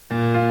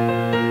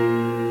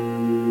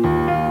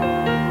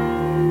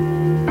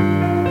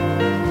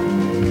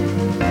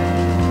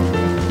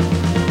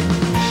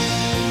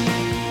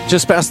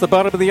Just past the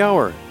bottom of the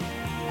hour.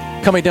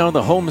 Coming down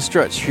the home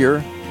stretch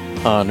here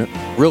on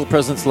Real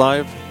Presence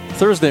Live,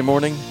 Thursday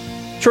morning,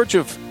 Church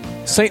of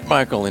St.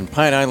 Michael in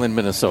Pine Island,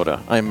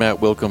 Minnesota. I'm Matt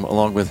Wilkham,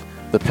 along with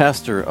the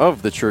pastor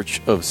of the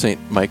Church of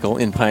St. Michael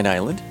in Pine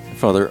Island,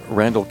 Father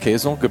Randall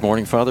Kazel. Good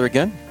morning, Father,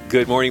 again.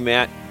 Good morning,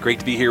 Matt. Great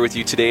to be here with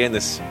you today on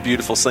this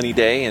beautiful sunny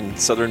day in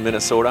southern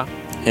Minnesota.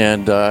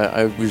 And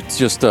I was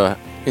just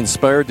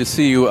inspired to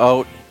see you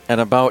out and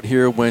about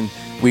here. When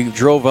we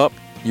drove up,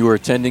 you were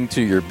attending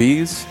to your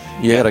bees.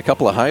 You had a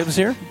couple of hives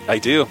here? I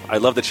do. I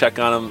love to check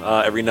on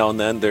them every now and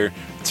then. They're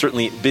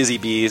certainly busy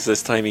bees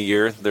this time of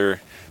year. They're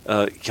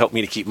help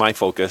me to keep my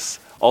focus.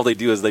 All they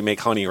do is they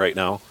make honey right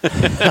now.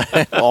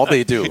 All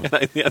they do.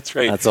 That's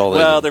right. That's all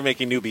they do. They're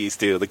making making new bees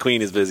too. The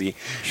queen is busy.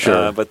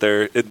 Sure. But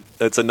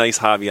it's a nice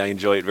hobby. I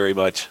enjoy it very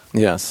much.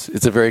 Yes.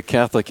 It's a very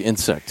Catholic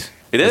insect.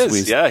 It is,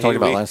 we talked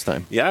about last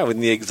time. Yeah,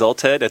 in the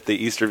Exultet at the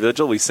Easter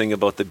Vigil, we sing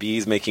about the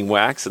bees making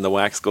wax, and the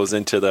wax goes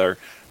into the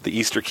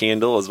Easter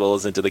candle as well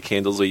as into the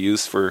candles we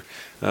use for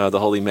the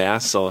Holy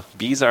Mass. So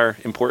bees are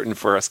important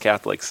for us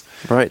Catholics.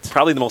 Right.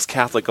 Probably the most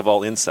Catholic of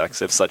all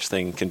insects, if such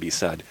thing can be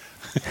said.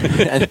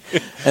 and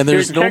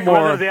there's you no check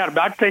more. Whether they are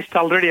baptized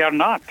already or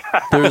not.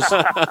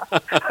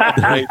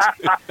 Right.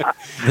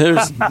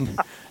 There's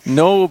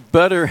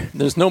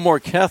no more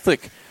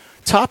Catholic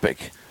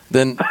topic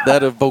than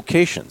that of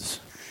vocations,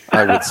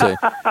 I would say.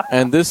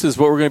 And this is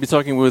what we're going to be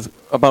talking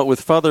about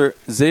with Father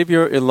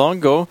Xavier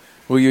Ilongo,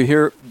 who you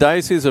hear,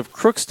 Diocese of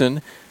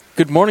Crookston.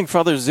 Good morning,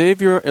 Father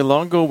Xavier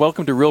Ilongo.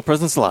 Welcome to Real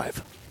Presence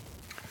Live.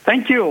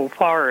 Thank you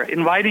for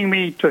inviting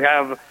me to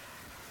have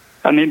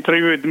an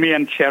interview with me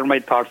and share my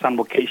thoughts on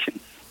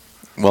vocations.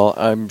 Well,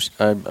 I'm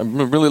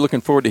really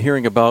looking forward to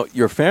hearing about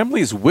your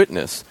family's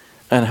witness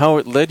and how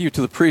it led you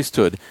to the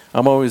priesthood.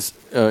 I'm always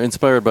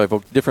inspired by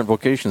different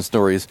vocation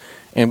stories.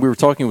 And we were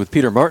talking with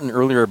Peter Martin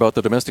earlier about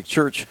the domestic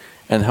church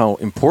and how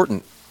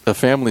important a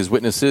family's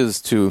witness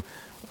is to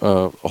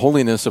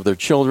holiness of their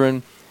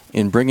children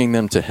in bringing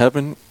them to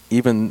heaven,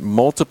 even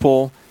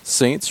multiple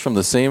saints from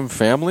the same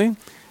family,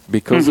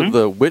 because of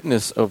the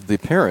witness of the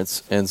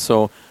parents. And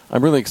so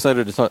I'm really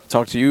excited to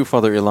talk to you,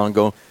 Father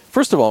Ilongo.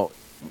 First of all,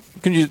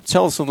 can you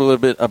tell us a little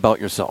bit about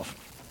yourself?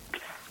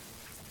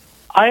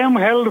 I am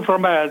hailed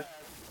from a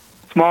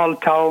small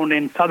town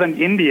in southern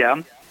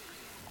India,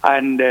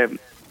 and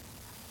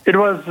it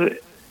was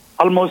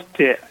almost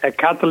a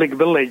Catholic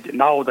village.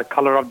 Now the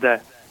color of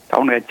the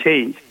town had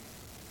changed.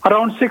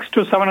 Around 600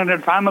 to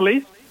 700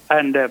 families,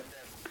 and I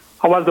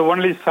was the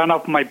only son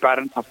of my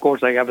parents. Of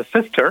course, I have a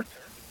sister,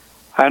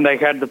 and I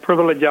had the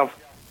privilege of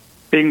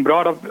being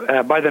brought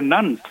up by the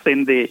nuns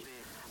in the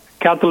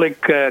Catholic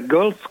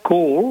girls'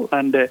 school,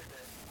 and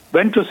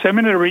went to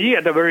seminary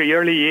at a very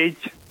early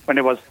age when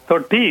I was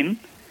 13,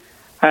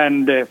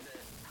 and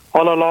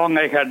all along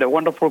I had a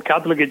wonderful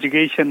Catholic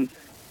education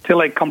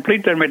till I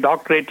completed my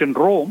doctorate in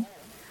Rome,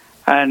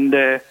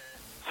 and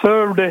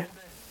served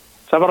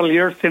several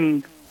years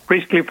in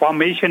priestly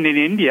formation in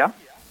India.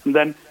 And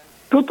then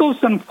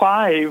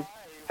 2005,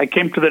 I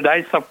came to the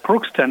Diocese of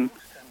Crookston.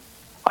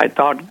 I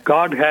thought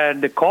God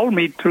had called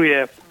me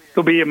to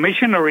be a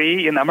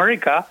missionary in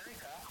America.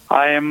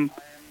 I am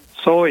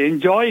so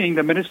enjoying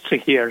the ministry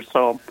here,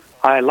 so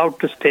I love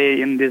to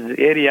stay in this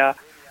area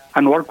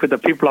and work with the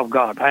people of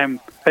God. I am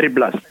very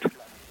blessed.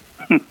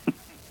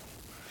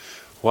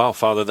 Wow,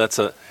 Father, that's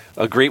a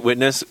great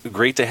witness.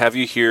 Great to have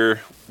you here,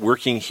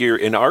 working here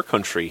in our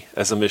country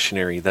as a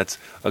missionary. That's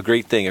a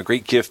great thing, a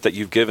great gift that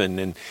you've given.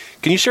 And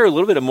can you share a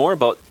little bit more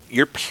about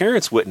your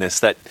parents' witness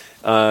that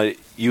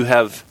you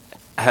have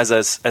as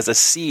a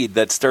seed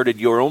that started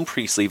your own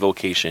priestly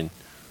vocation?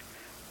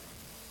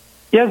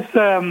 Yes,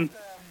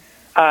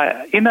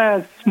 in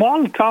a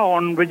small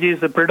town which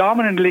is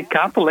predominantly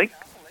Catholic,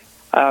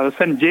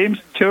 St. James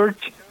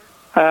Church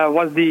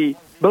was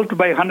built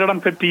by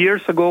 150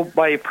 years ago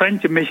by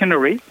French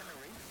missionaries,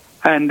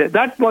 and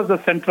that was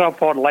the center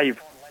of our life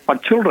for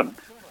children.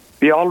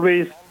 We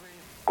always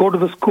go to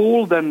the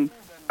school, then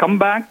come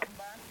back.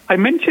 I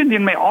mentioned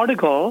in my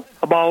article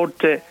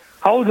about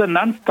how the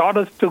nuns taught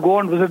us to go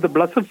and visit the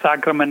Blessed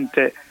Sacrament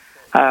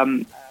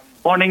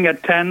morning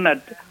at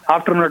 10,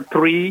 afternoon at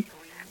 3,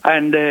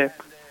 and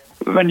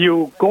when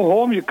you go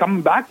home, you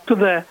come back to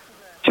the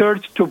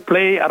church to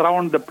play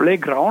around the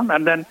playground,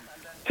 and then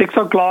 6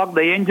 o'clock,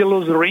 the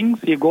Angelus rings,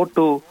 you go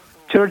to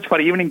church for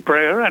evening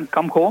prayer and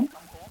come home.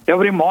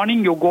 Every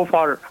morning you go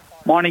for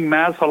morning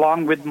mass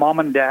along with mom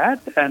and dad,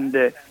 and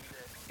it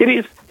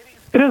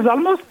is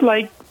almost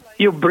like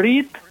you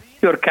breathe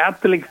your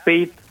Catholic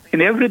faith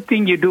in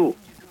everything you do.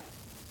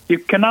 You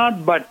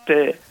cannot but,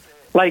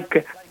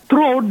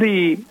 throughout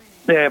the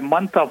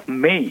month of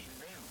May,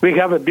 we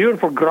have a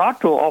beautiful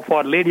grotto of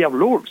Our Lady of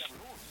Lourdes,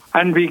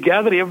 and we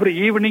gather every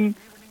evening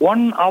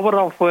 1 hour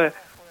of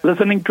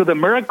listening to the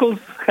miracles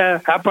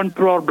happen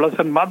through our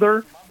Blessed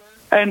Mother.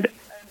 And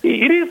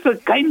it is a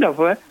kind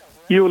of,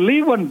 you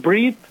live and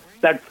breathe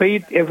that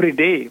faith every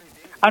day.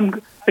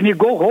 And when you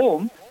go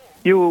home,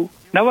 you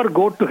never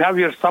go to have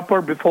your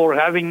supper before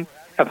having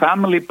a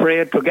family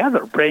prayer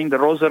together, praying the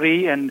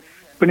rosary and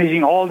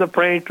finishing all the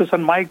prayers to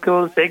St.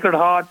 Michael, Sacred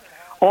Heart,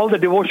 all the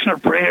devotional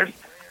prayers,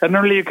 then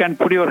only you can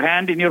put your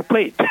hand in your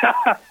plate.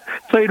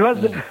 So it was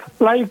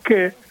like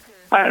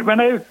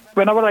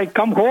whenever I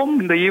come home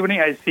in the evening,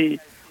 I see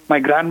my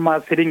grandma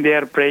sitting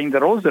there praying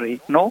the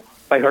rosary,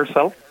 by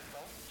herself.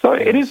 So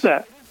it is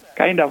a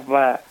kind of,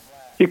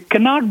 you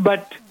cannot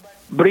but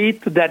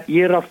breathe that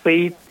air of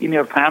faith in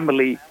your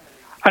family.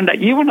 And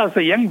even as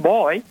a young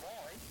boy,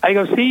 I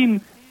have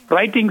seen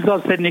writings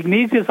of St.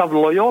 Ignatius of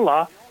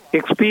Loyola,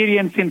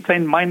 experience in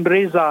St.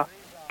 Mindreza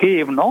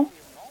cave,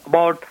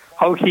 about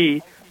how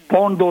he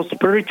found those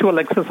spiritual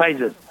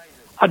exercises.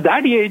 At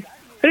that age,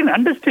 I didn't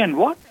understand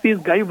what this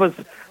guy was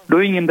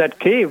doing in that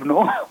cave,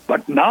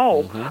 But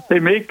now they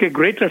make a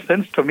greater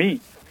sense to me.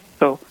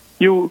 So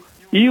you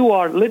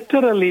are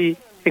literally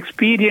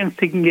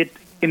experiencing it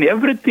in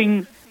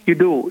everything you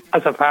do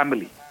as a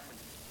family.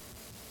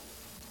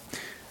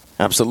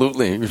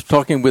 Absolutely. We're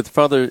talking with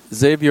Father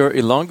Xavier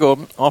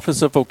Ilongo,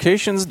 Office of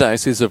Vocations,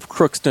 Diocese of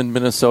Crookston,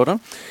 Minnesota,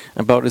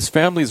 about his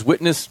family's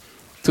witness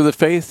to the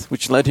faith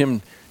which led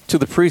him to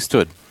the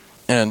priesthood.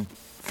 And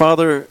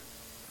Father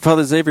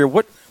Xavier,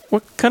 what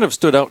kind of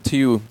stood out to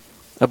you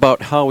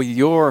about how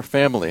your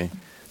family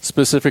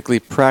specifically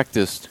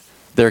practiced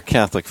their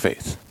Catholic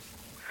faith?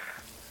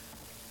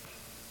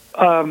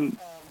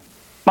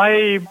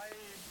 My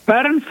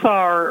parents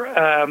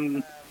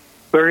are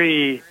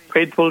very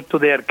faithful to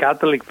their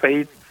Catholic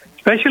faith,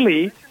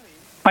 especially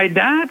my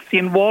dad's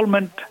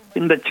involvement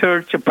in the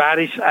church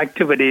parish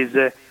activities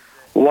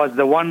was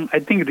the one I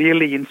think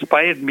really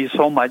inspired me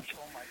so much.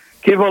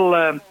 He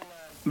will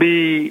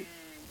be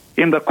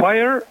in the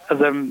choir,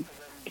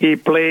 he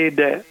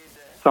played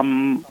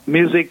some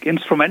music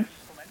instruments,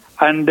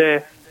 and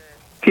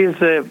his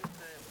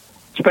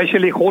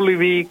especially Holy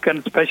Week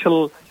and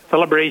special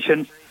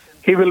celebrations,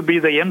 he will be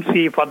the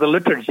MC for the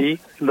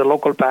liturgy in the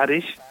local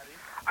parish.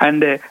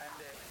 And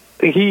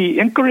he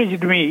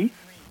encouraged me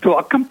to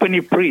accompany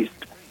priests.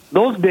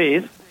 Those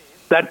days,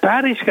 that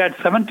parish had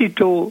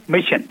 72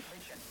 missions,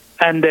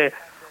 and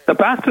the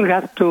pastor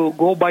has to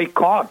go by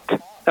cart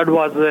that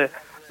was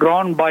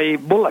drawn by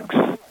bullocks,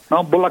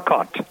 bullock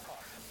cart.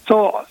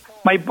 So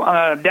my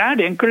dad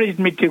encouraged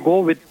me to go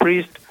with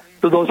priests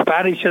to those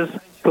parishes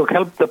to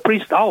help the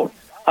priest out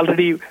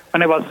already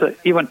when I was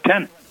even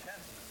 10.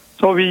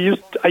 So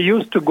I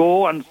used to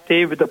go and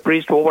stay with the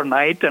priest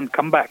overnight and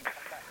come back.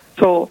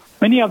 So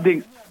many of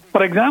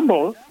for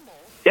example,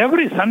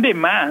 every Sunday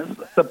Mass,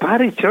 the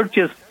parish church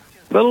is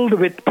filled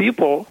with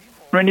people.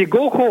 When you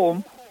go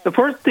home, the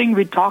first thing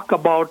we talk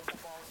about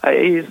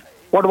is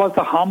what was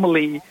the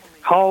homily,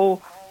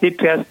 how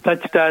it has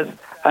touched us,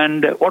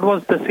 and what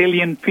was the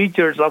salient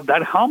features of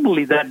that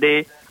homily that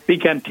day we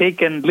can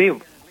take and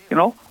live,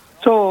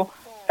 So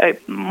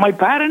my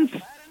parents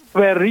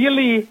were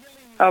really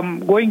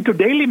going to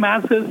daily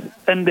masses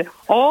and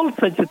all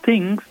such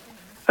things,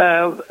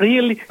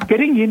 really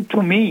getting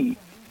into me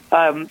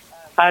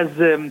as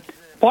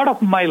part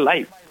of my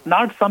life,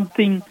 not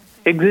something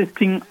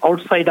existing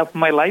outside of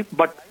my life,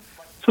 but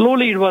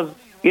slowly it was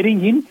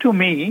getting into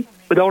me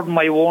without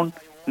my own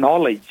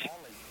knowledge.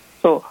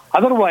 So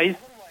otherwise,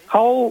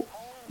 how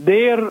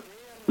their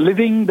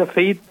living the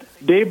faith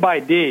day by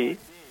day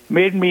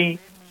made me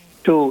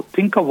to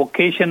think of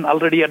vocation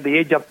already at the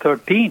age of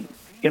 13,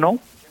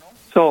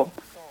 So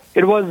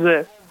it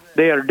was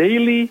their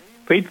daily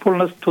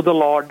faithfulness to the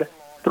Lord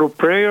through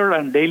prayer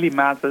and daily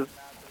masses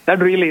that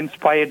really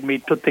inspired me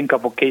to think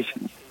of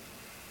vocation.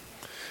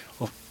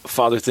 Well,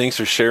 Father, thanks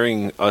for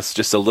sharing us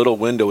just a little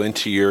window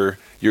into your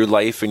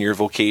life and your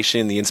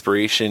vocation, the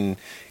inspiration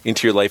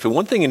into your life. And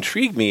one thing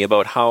intrigued me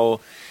about how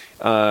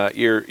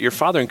your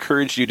father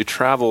encouraged you to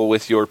travel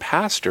with your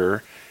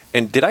pastor.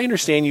 And did I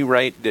understand you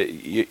right?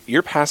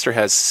 Your pastor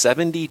has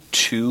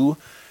 72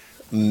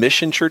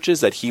 mission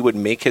churches that he would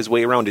make his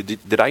way around.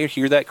 Did I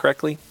hear that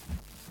correctly?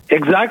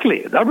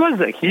 Exactly. That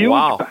was a huge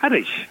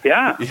parish.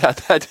 Yeah. Yeah,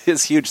 that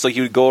is huge. So he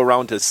would go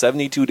around to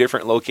 72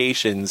 different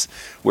locations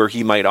where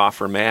he might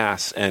offer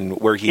Mass and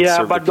where he'd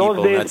serve the people. Yeah,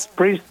 but those days,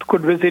 priests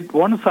could visit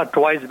once or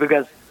twice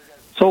because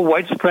so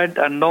widespread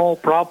and no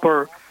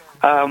proper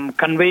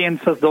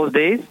conveyances those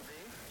days.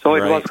 So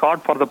it was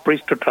hard for the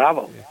priest to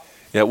travel.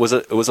 Yeah, it was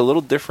a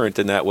little different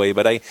in that way,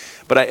 but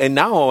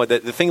now the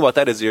thing about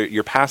that is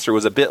your pastor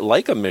was a bit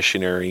like a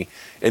missionary,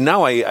 and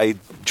now I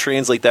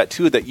translate that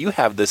too, that you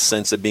have this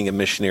sense of being a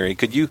missionary.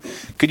 Could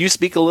you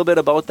speak a little bit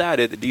about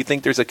that? Do you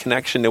think there's a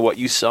connection to what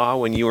you saw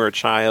when you were a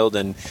child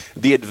and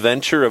the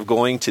adventure of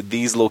going to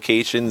these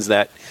locations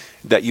that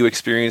you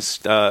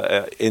experienced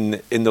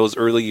in those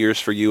early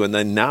years for you, and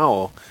then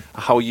now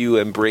how you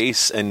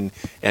embrace and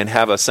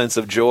have a sense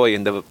of joy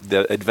in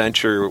the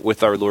adventure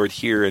with our Lord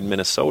here in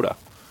Minnesota?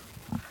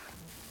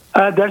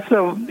 That's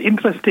an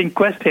interesting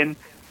question.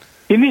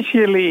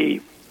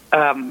 Initially,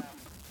 I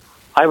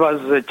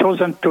was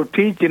chosen to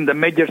teach in the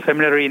major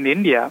seminary in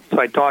India. So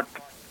I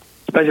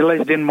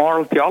specialized in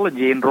moral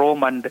theology in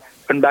Rome and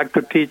went back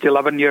to teach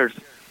 11 years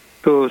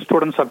to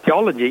students of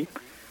theology.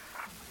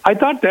 I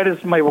thought that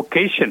is my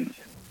vocation.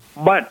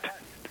 But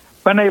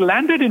when I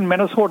landed in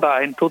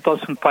Minnesota in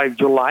 2005,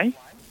 July,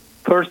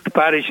 First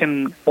Parish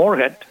in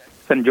Moorhead,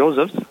 St.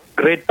 Joseph's,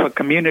 great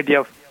community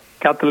of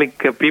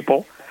Catholic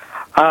people.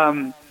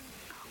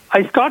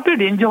 I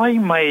started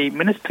enjoying my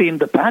ministry in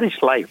the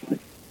parish life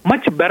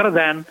much better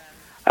than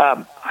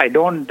I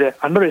don't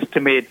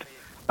underestimate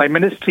my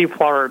ministry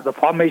for the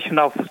formation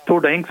of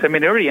student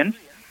seminarians,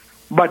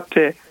 but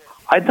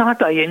I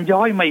thought I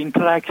enjoy my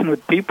interaction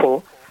with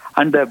people,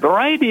 and the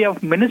variety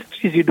of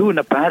ministries you do in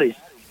a parish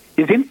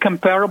is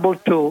incomparable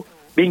to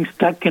being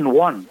stuck in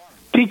one,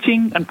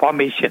 teaching and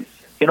formation.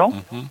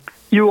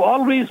 You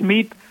always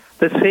meet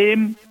the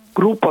same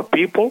group of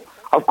people.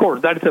 Of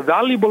course, that is a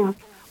valuable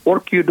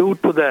work you do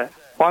to the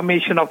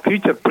formation of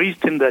future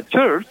priests in the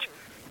church.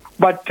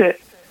 But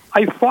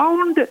I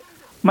found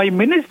my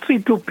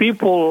ministry to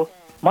people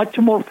much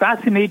more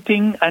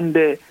fascinating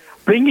and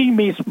bringing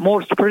me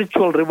more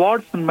spiritual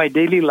rewards in my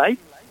daily life.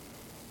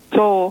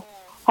 So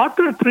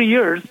after 3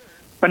 years,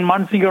 when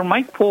Monsignor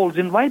Mike Foles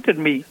invited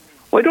me,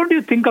 why don't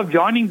you think of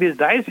joining this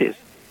diocese?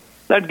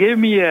 That gave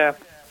me a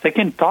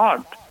second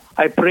thought.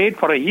 I prayed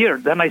for a year.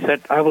 Then I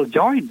said, I will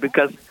join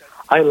because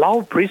I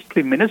love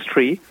priestly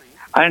ministry.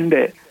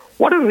 And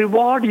what a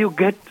reward you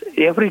get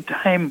every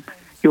time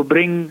you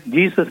bring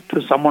Jesus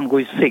to someone who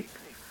is sick,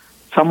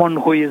 someone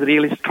who is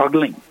really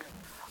struggling.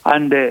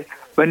 And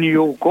when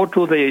you go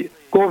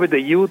with the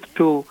youth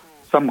to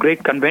some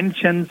great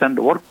conventions and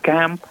work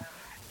camp,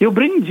 you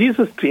bring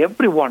Jesus to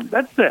everyone.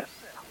 That's a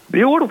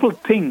beautiful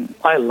thing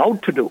I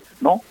love to do.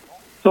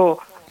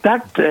 So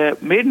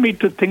that made me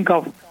to think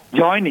of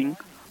joining,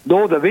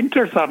 though the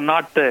winters are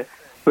not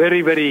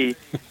very, very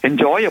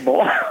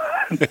enjoyable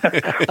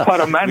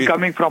for a man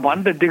coming from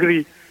 100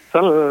 degrees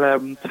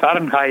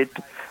Fahrenheit.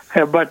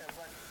 But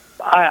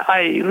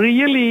I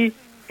really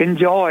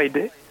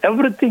enjoyed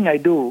everything I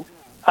do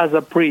as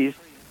a priest.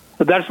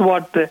 So that's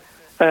what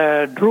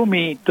drew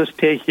me to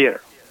stay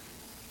here.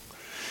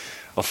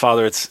 Well,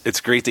 Father,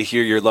 it's great to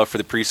hear your love for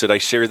the priesthood. I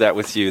share that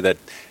with you, that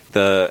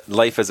the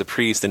life as a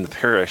priest in the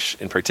parish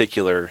in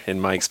particular, in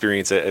my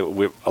experience, we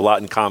have a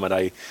lot in common.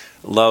 I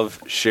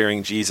love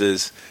sharing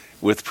Jesus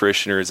with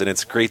parishioners, and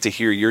it's great to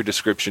hear your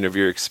description of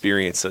your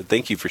experience. So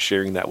thank you for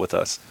sharing that with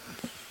us.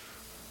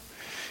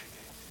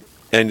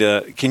 And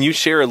can you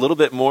share a little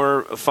bit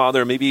more,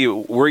 Father, maybe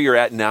where you're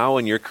at now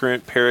in your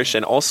current parish,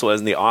 and also as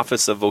in the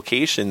Office of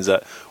Vocations,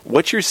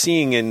 what you're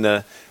seeing in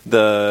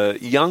the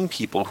young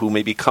people who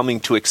may be coming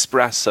to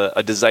express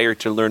a desire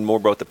to learn more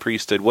about the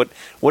priesthood?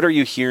 What are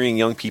you hearing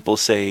young people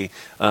say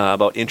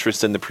about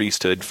interest in the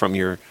priesthood from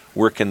your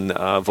work in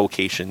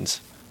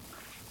vocations?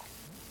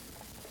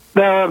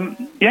 The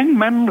young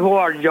men who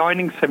are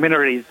joining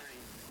seminaries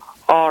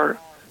are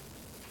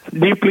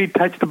deeply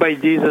touched by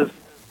Jesus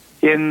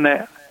in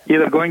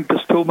either going to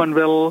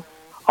Steubenville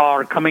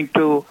or coming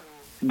to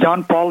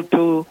John Paul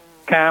II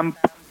camp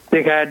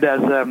they had as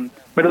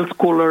middle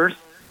schoolers.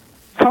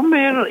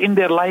 Somewhere in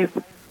their life,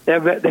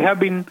 they have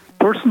been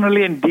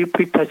personally and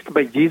deeply touched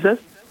by Jesus.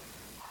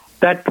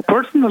 That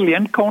personal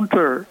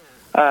encounter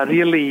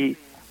really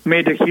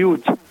made a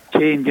huge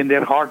change in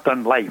their heart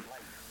and life.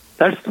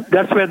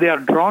 That's where they are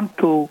drawn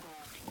to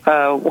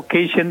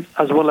vocations,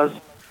 as well as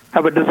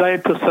have a desire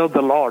to serve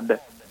the Lord.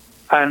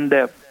 And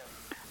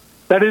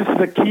that is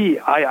the key,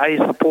 I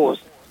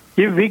suppose.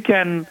 If we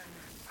can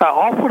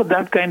offer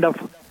that kind of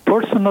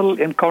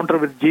personal encounter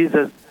with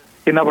Jesus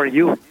in our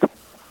youth,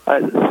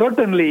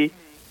 certainly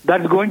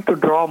that's going to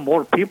draw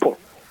more people.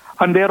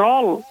 And they're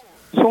all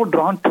so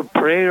drawn to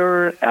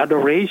prayer,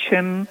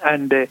 adoration,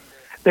 and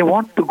they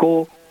want to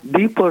go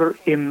deeper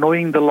in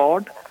knowing the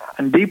Lord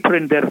and deeper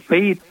in their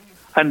faith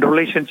and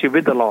relationship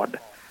with the Lord.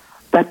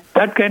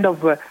 That kind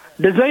of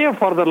desire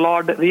for the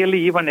Lord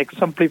really even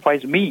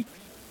exemplifies me.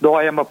 Though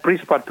I am a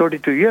priest for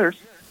 32 years,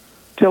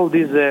 still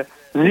this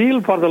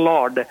zeal for the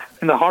Lord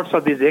in the hearts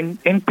of these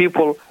young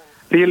people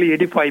really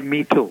edify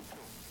me too.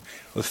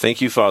 Well,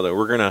 thank you, Father.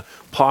 We're going to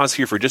pause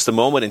here for just a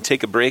moment and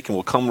take a break, and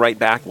we'll come right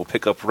back. We'll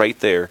pick up right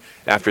there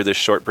after this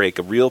short break.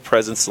 A Real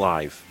Presence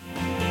Live.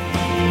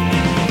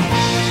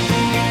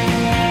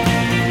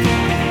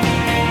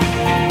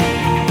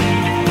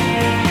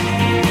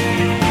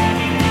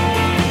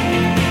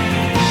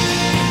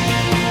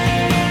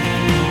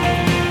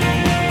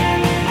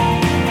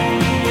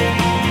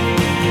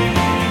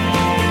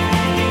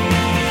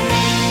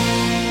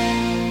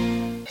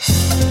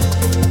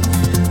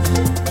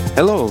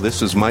 Hello,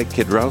 this is Mike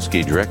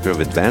Kidrowski, Director of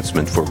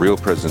Advancement for Real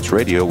Presence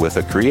Radio, with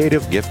a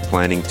creative gift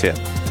planning tip.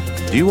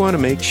 Do you want to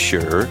make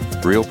sure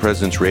Real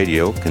Presence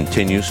Radio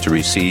continues to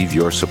receive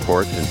your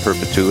support in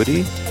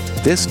perpetuity?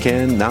 This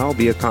can now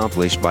be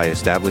accomplished by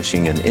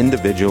establishing an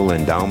individual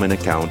endowment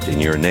account in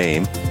your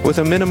name with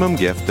a minimum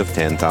gift of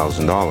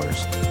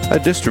 $10,000. A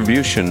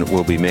distribution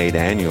will be made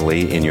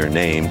annually in your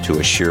name to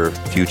assure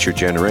future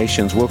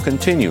generations will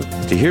continue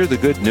to hear the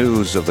good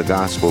news of the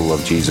gospel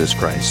of Jesus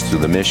Christ through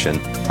the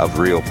mission of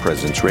Real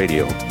Presence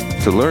Radio.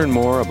 To learn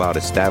more about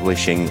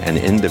establishing an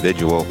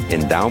individual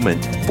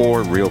endowment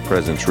for Real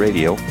Presence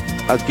Radio,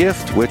 a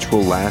gift which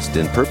will last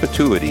in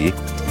perpetuity,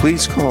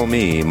 please call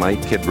me,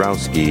 Mike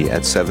Kidrowski,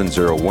 at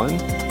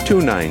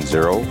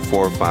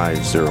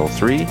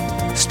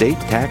 701-290-4503 State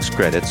tax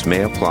credits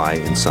may apply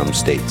in some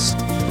states.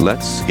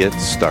 Let's get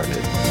started.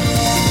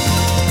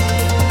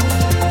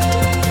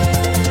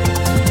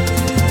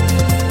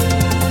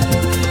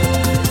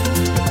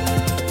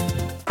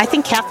 I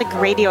think Catholic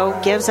radio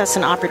gives us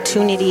an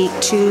opportunity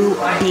to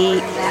be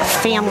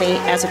family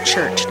as a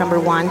church, number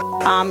one,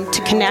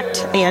 to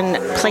connect in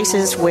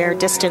places where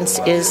distance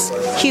is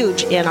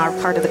huge in our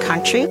part of the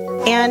country.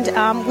 And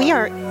we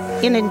are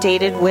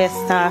inundated with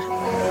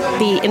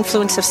the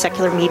influence of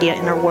secular media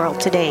in our world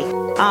today.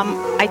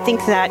 I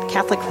think that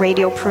Catholic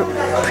radio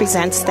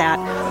presents that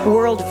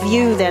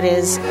worldview that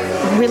is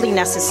really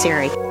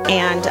necessary.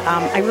 And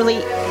I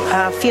really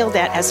feel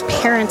that as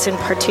parents in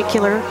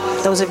particular,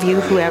 those of you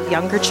who have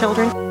younger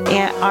children,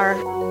 are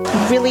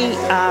really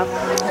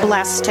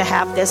blessed to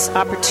have this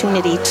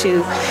opportunity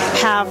to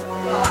have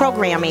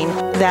programming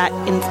that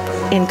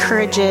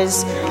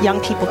encourages young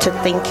people to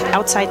think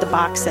outside the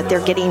box that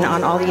they're getting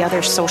on all the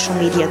other social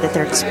media that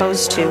they're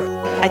exposed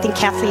to. I think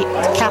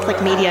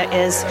Catholic media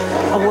is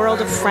a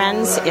world of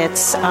friends.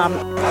 It's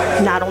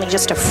not only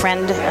just a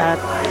friend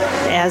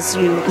as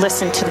you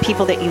listen to the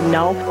people that you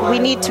know. We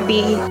need to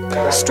be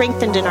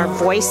strengthened in our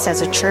voice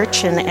as a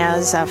church and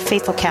as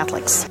faithful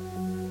Catholics.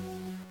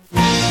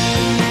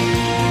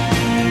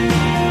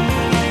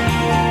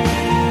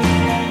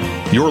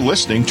 You're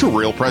listening to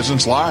Real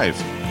Presence Live.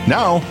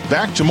 Now,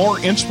 back to more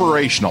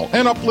inspirational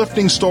and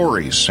uplifting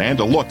stories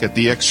and a look at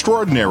the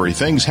extraordinary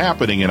things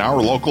happening in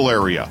our local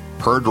area.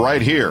 Heard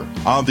right here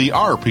on the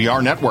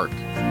RPR Network.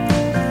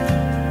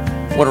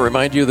 I want to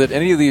remind you that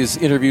any of these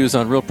interviews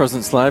on Real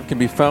Presence Live can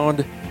be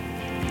found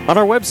on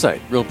our website,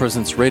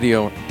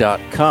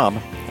 realpresenceradio.com.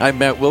 I'm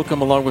Matt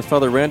Wilkham along with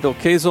Father Randall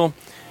Kazel.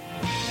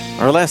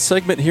 Our last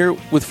segment here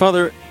with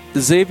Father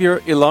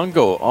Xavier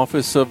Ilongo,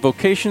 Office of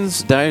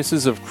Vocations,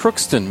 Diocese of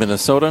Crookston,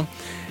 Minnesota.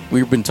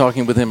 We've been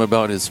talking with him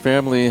about his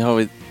family,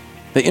 how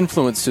they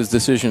influenced his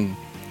decision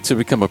to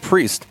become a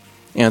priest,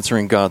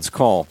 answering God's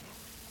call.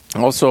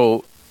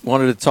 Also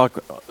wanted to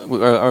talk,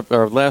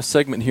 our last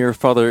segment here,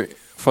 Father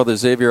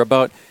Xavier,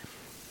 about,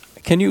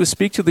 can you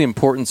speak to the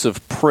importance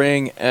of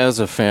praying as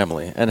a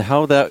family and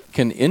how that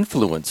can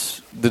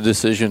influence the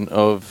decision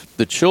of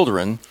the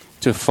children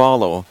to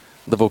follow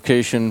the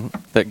vocation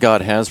that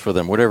God has for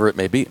them, whatever it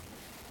may be?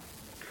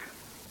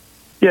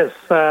 Yes.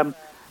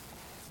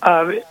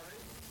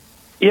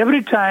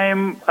 Every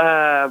time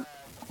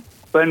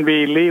when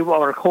we leave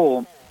our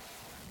home,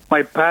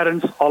 my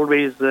parents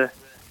always said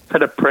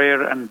a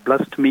prayer and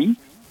blessed me.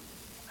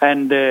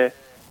 And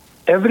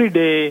every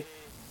day,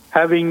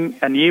 having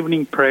an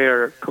evening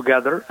prayer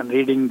together and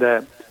reading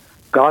the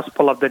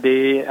gospel of the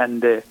day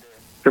and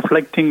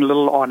reflecting a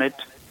little on it.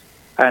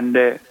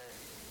 And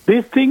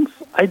these things,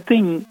 I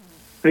think,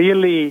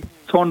 really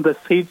sown the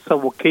seeds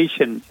of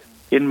vocation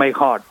in my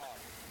heart.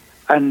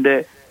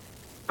 And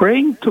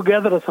praying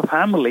together as a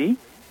family,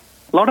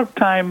 a lot of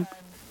time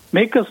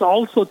make us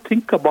also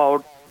think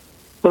about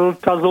little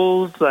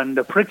tussles and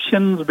the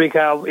frictions we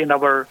have in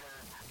our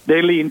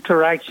daily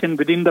interaction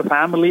within the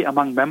family,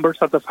 among members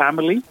of the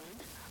family.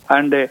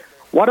 And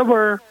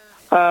whatever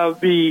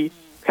we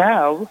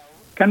have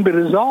can be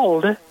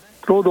resolved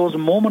through those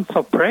moments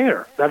of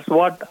prayer. That's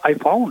what I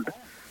found.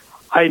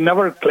 I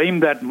never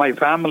claimed that my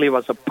family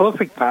was a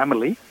perfect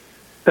family.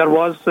 There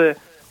was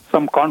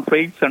some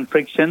conflicts and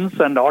frictions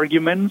and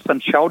arguments and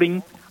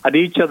shouting at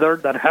each other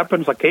that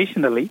happens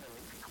occasionally.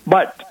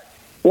 But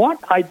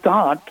what I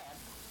thought,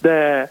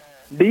 the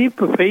deep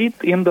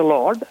faith in the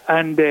Lord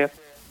and the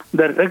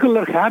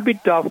regular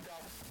habit of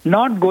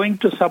not going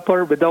to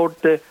supper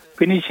without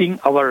finishing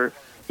our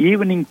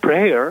evening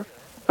prayer,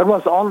 there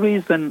was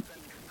always a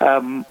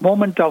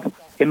moment of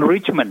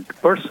enrichment,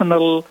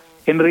 personal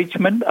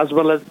enrichment, as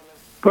well as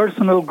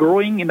personal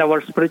growing in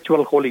our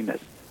spiritual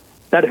holiness.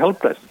 That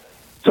helped us.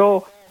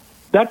 So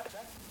that,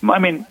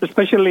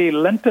 especially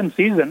Lenten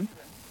season,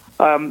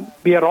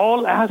 we are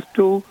all asked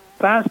to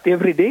fast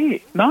every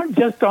day, not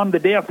just on the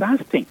day of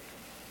fasting.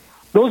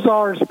 Those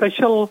are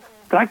special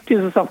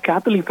practices of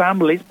Catholic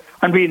families,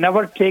 and we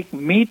never take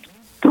meat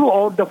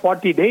throughout the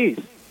 40 days.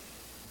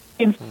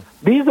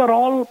 These are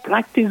all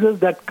practices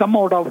that come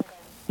out of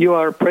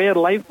your prayer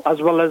life as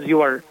well as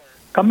your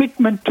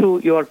commitment to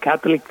your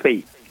Catholic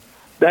faith.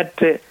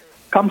 That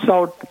comes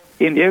out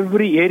in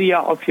every area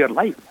of your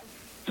life.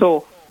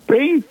 So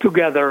praying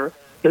together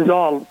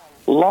resolve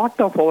a lot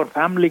of our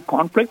family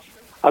conflicts,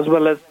 as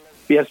well as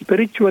we are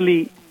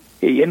spiritually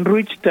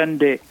enriched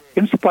and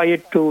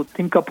inspired to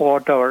think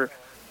about our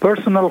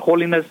personal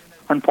holiness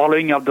and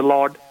following of the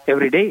Lord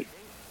every day.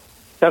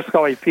 That's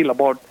how I feel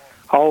about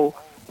how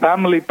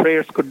family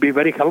prayers could be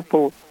very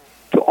helpful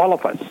to all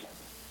of us.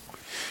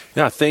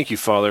 Yeah, thank you,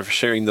 Father, for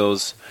sharing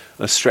those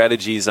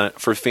strategies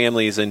for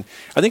families. And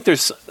I think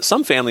there's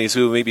some families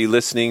who may be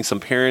listening, some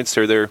parents,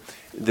 or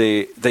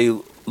they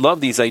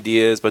love these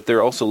ideas, but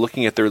they're also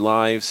looking at their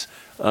lives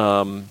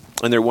and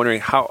they're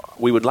wondering how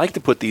we would like to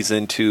put these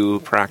into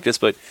practice,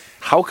 but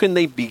how can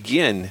they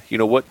begin?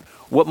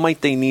 What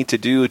might they need to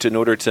do in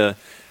order to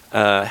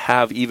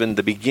have even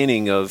the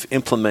beginning of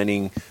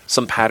implementing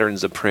some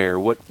patterns of prayer?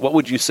 What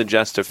would you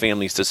suggest to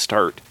families to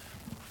start?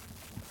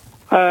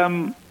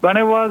 When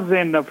I was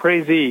in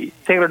Frazee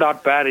Sacred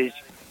Heart Parish,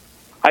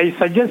 I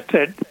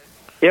suggested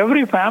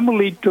every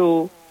family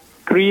to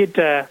create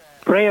a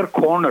prayer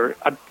corner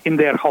in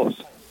their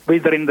house,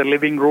 whether in the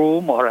living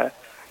room or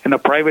in a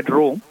private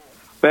room,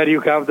 where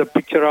you have the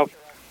picture of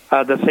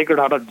the Sacred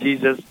Heart of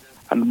Jesus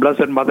and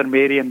Blessed Mother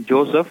Mary and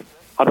Joseph,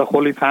 or the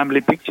Holy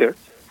Family picture,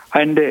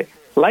 and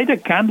light a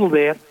candle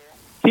there,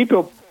 keep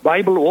your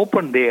Bible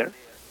open there,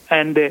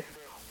 and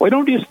why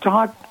don't you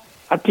start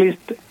at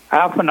least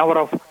half an hour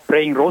of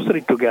praying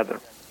rosary together,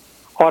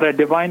 or a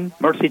Divine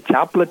Mercy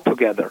Chaplet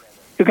together.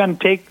 You can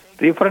take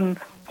different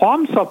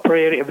forms of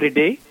prayer every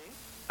day,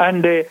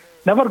 and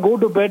never go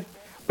to bed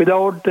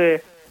without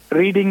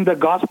reading the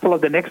Gospel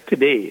of the next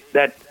day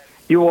that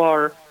you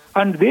are.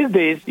 And these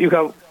days you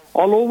have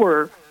all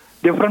over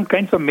different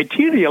kinds of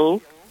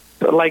material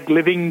like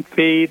Living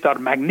Faith or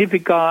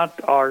Magnificat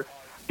or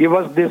Give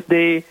Us This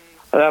Day,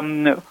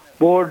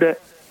 Word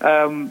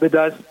with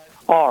Us,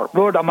 or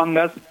Word Among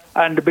Us,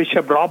 and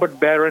Bishop Robert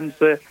Barron's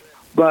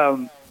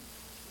website.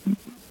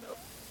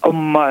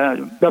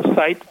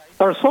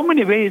 There are so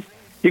many ways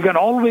you can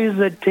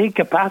always take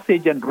a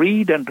passage and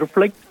read and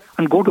reflect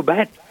and go to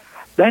bed.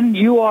 Then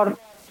you are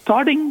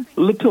starting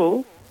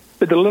little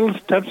with the little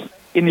steps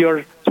in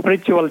your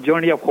spiritual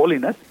journey of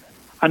holiness.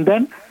 And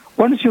then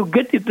once you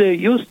get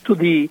used to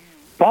the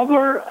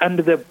power and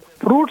the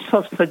fruits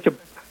of such a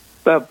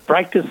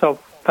practice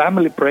of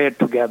family prayer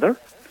together,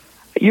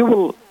 you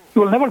will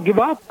never give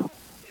up.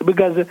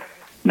 Because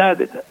now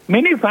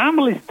many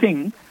families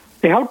think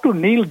they have to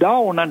kneel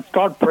down and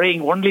start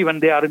praying only when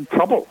they are in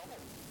trouble.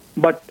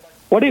 But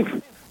what if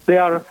they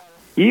are,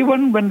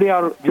 even when they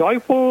are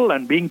joyful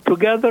and being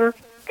together,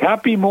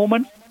 happy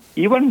moments,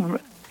 even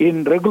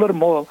in regular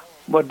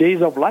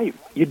days of life,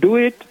 you do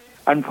it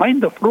and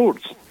find the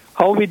fruits,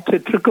 how it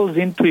trickles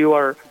into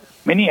your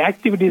many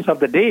activities of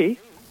the day,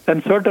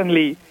 then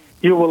certainly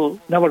you will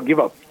never give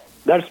up.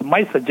 That's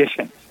my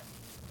suggestion.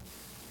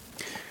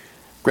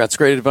 That's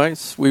great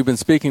advice. We've been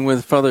speaking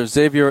with Father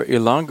Xavier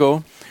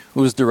Ilango,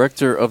 who is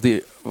director of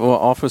the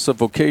Office of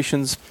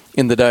Vocations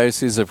in the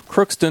Diocese of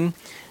Crookston.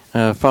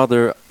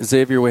 Father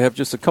Xavier, we have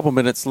just a couple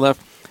minutes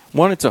left.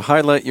 Wanted to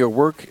highlight your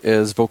work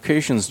as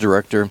Vocations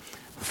Director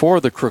for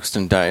the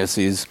Crookston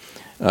Diocese.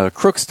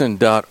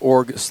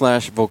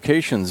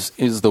 Crookston.org/vocations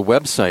is the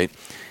website.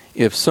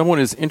 If someone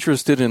is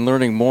interested in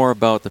learning more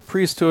about the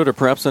priesthood or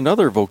perhaps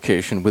another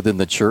vocation within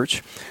the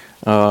church,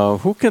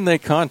 who can they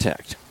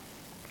contact?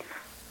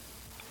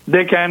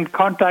 They can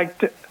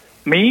contact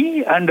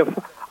me, and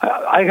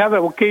I have a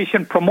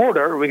vocation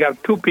promoter. We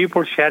have two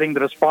people sharing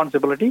the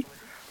responsibility.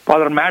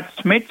 Father Matt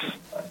Smith,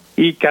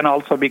 he can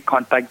also be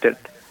contacted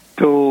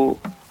to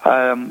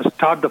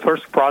start the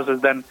first process.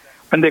 Then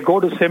when they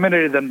go to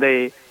seminary, then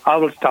I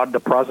will start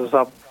the process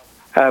of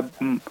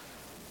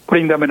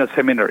putting them in a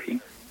seminary.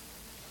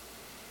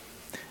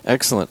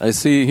 Excellent. I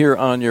see here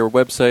on your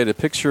website a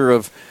picture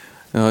of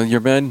your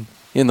men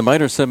in the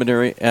minor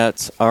seminary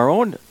at our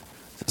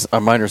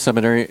minor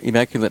seminary,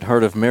 Immaculate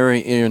Heart of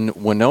Mary in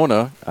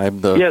Winona.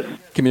 I'm the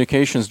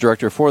communications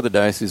director for the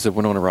Diocese of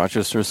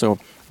Winona-Rochester, so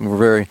we're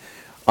very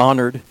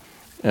honored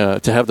to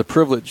have the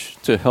privilege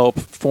to help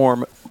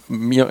form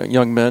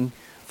young men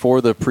for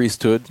the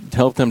priesthood, to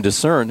help them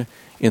discern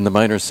in the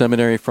minor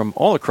seminary from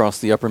all across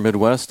the upper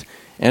Midwest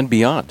and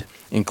beyond,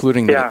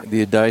 including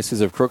the Diocese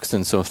of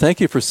Crookston. So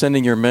thank you for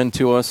sending your men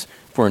to us,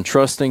 for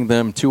entrusting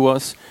them to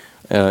us.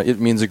 It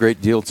means a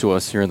great deal to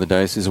us here in the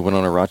Diocese of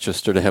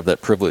Winona-Rochester to have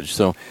that privilege.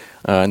 So,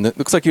 and it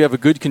looks like you have a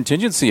good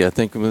contingency. I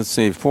think, let's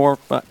say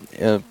 7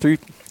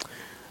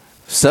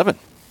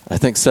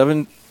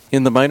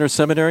 in the minor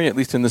seminary, at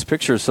least in this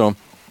picture. So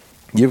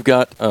you've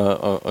got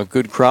a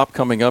good crop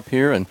coming up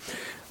here, and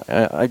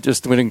I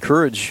just would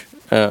encourage,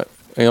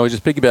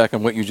 just piggyback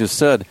on what you just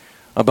said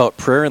about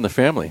prayer in the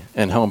family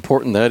and how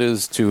important that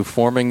is to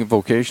forming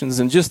vocations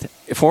and just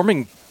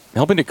helping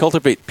to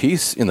cultivate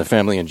peace in the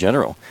family in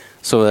general,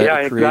 so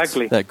that it creates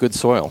that good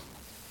soil.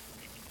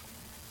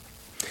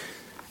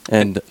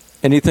 And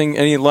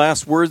any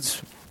last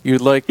words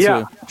you'd like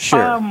to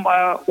share?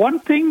 One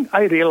thing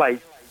I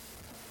realized,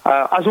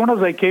 as soon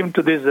as I came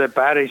to this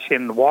parish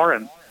in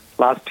Warren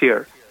last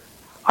year,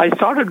 I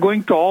started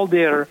going to all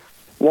their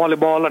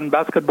volleyball and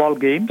basketball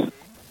games.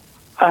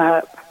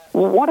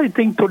 What I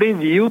think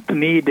today's youth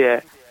need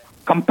a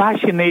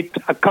compassionate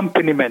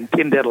accompaniment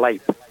in their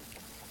life.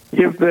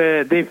 If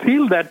they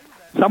feel that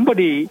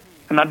somebody,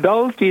 an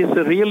adult, is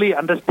really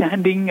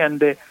understanding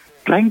and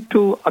trying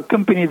to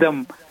accompany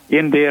them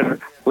in their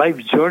life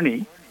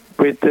journey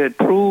with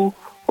true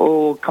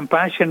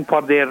compassion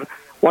for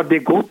what they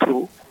go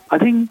through, I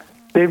think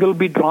they will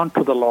be drawn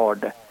to the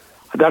Lord.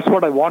 That's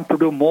what I want to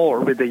do more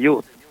with the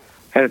youth.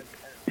 A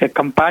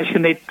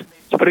compassionate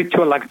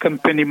spiritual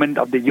accompaniment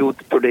of the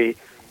youth today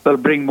will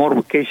bring more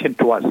vocation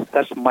to us.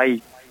 That's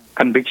my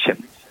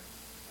conviction.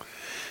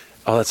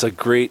 Oh, that's a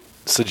great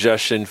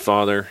suggestion,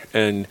 Father,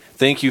 and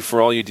thank you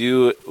for all you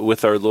do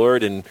with our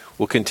Lord, and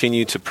we'll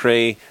continue to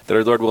pray that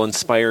our Lord will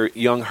inspire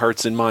young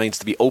hearts and minds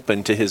to be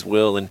open to His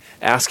will and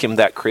ask Him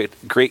that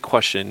great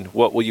question,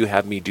 what will you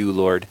have me do,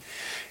 Lord?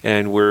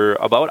 And we're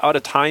about out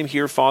of time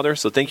here, Father,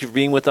 so thank you for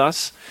being with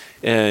us.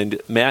 And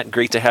Matt,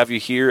 great to have you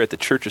here at the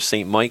Church of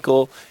St.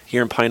 Michael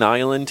here in Pine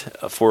Island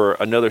for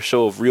another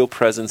show of Real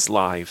Presence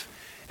Live.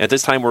 At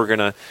this time, we're going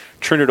to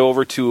turn it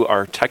over to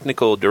our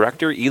technical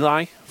director,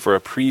 Eli, for a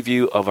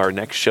preview of our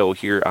next show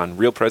here on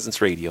Real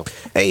Presence Radio.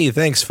 Hey,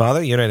 thanks,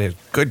 Father. You had a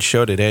good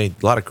show today.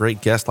 A lot of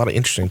great guests, a lot of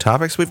interesting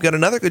topics. We've got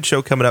another good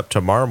show coming up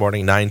tomorrow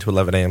morning, 9 to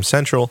 11 a.m.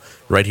 Central,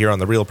 right here on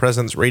the Real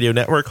Presence Radio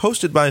Network,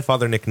 hosted by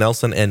Father Nick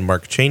Nelson and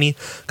Mark Cheney,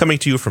 coming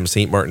to you from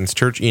St. Martin's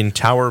Church in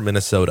Tower,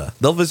 Minnesota.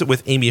 They'll visit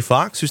with Amy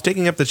Fox, who's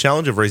taking up the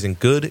challenge of raising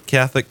good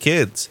Catholic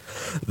kids.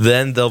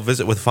 Then they'll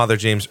visit with Father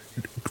James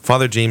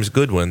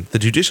Goodwin, the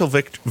judicial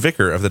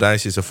vicar of the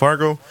Diocese of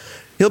Fargo.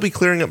 He'll be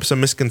clearing up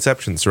some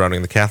misconceptions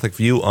surrounding the Catholic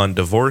view on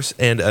divorce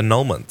and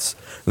annulments.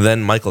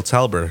 Then Michael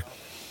Talberg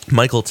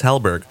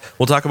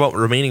will talk about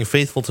remaining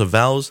faithful to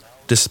vows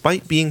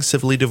despite being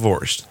civilly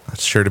divorced.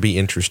 That's sure to be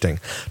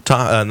interesting.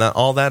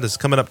 All that is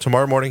coming up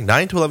tomorrow morning,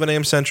 9 to 11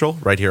 a.m. Central,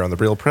 right here on the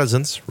Real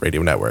Presence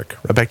Radio Network.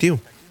 Right back to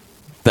you.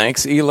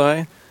 Thanks,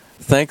 Eli.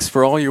 Thanks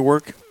for all your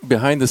work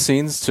behind the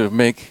scenes to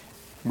make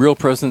Real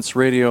Presence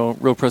Radio,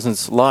 Real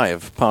Presence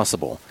Live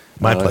possible.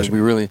 My pleasure. We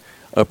really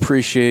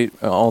appreciate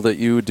all that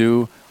you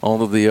do,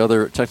 all of the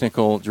other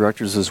technical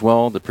directors as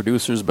well, the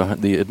producers,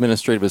 the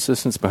administrative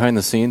assistants behind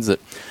the scenes that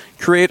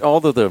create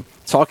all of the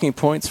talking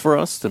points for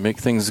us to make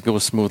things go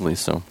smoothly.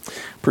 So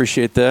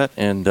appreciate that.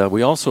 And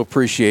we also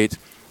appreciate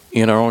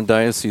in our own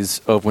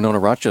Diocese of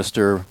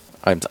Winona-Rochester,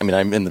 I'm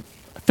in the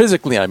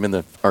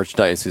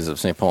Archdiocese of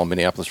St. Paul,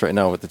 Minneapolis right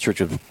now with the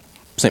Church of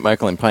St.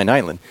 Michael in Pine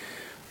Island,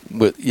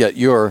 but yet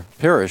your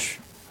parish,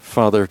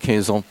 Father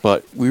Kazel,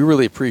 but we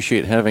really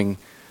appreciate having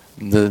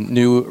the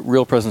new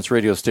Real Presence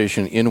radio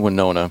station in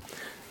Winona,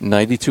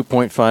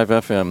 92.5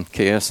 FM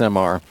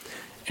KSMR,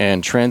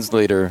 and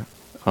translator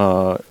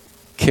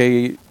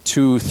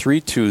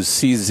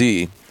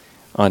K232CZ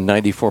on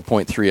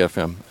 94.3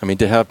 FM. I mean,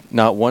 to have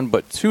not one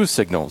but two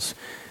signals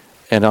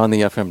and on the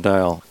FM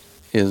dial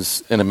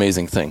is an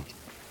amazing thing.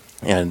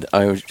 And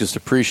I just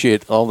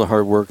appreciate all the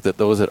hard work that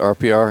those at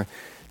RPR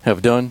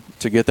have done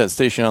to get that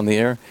station on the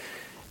air.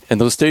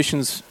 And those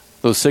stations,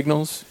 those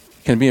signals,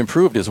 can be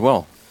improved as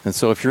well. And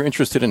so if you're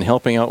interested in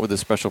helping out with this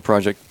special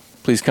project,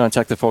 please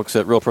contact the folks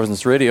at Real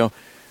Presence Radio,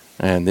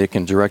 and they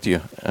can direct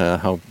you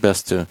how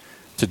best to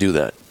do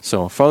that.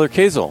 So, Father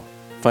Kazel,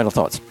 final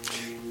thoughts.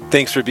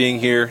 Thanks for being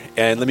here,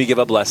 and let me give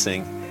a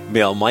blessing.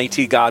 May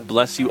Almighty God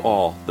bless you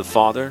all, the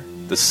Father,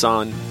 the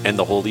Son, and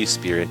the Holy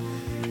Spirit.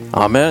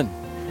 Amen.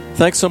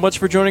 Thanks so much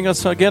for joining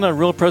us again on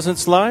Real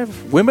Presence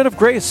Live. Women of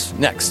Grace,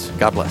 next.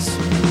 God bless.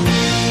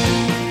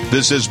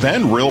 This has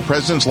been Real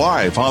Presence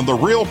Live on the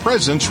Real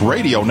Presence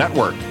Radio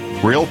Network.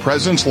 Real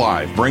Presence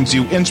Live brings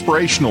you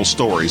inspirational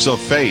stories of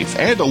faith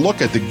and a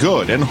look at the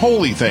good and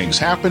holy things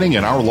happening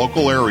in our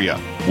local area.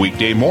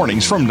 Weekday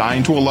mornings from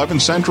 9 to 11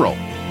 Central.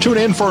 Tune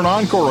in for an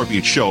encore of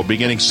each show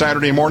beginning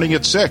Saturday morning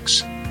at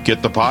 6.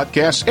 Get the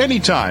podcast any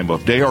time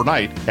of day or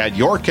night at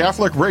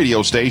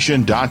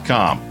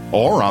yourcatholicradiostation.com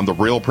or on the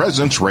Real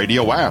Presence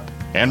Radio app.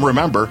 And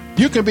remember,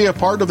 you can be a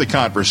part of the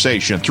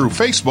conversation through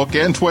Facebook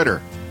and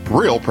Twitter.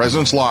 Real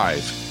Presence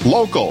Live.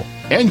 Local,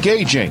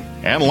 engaging,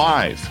 and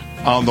live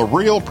on the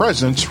Real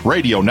Presence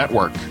Radio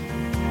Network.